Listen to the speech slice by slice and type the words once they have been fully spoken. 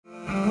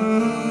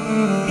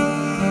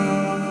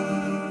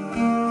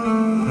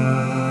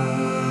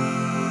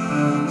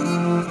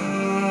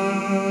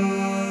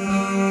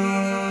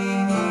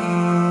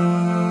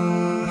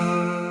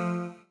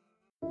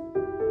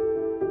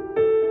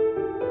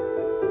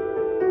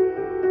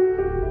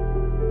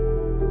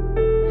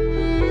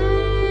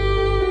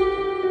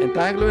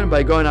entanglement,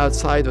 by going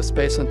outside of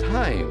space and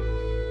time,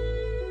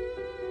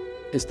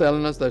 is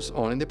telling us there's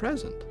only the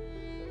present.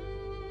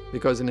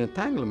 Because in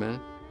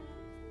entanglement,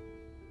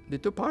 the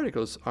two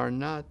particles are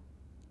not,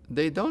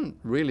 they don't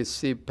really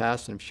see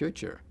past and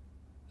future.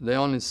 They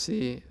only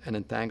see an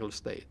entangled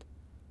state.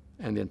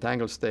 And the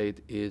entangled state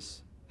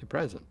is the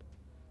present.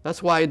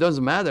 That's why it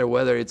doesn't matter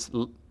whether it's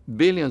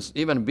billions,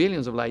 even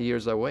billions of light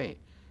years away.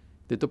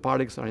 The two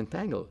particles are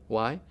entangled.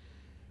 Why?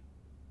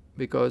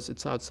 Because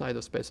it's outside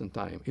of space and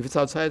time. If it's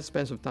outside of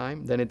space and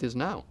time, then it is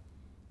now.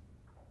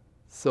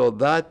 So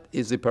that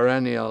is the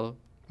perennial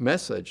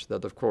message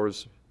that, of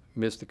course,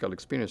 mystical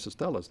experiences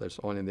tell us there's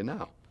only the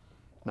now.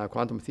 Now,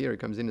 quantum theory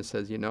comes in and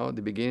says, you know,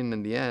 the beginning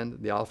and the end,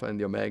 the alpha and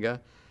the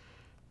omega,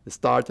 the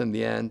start and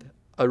the end,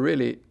 are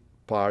really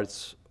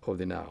parts of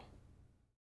the now.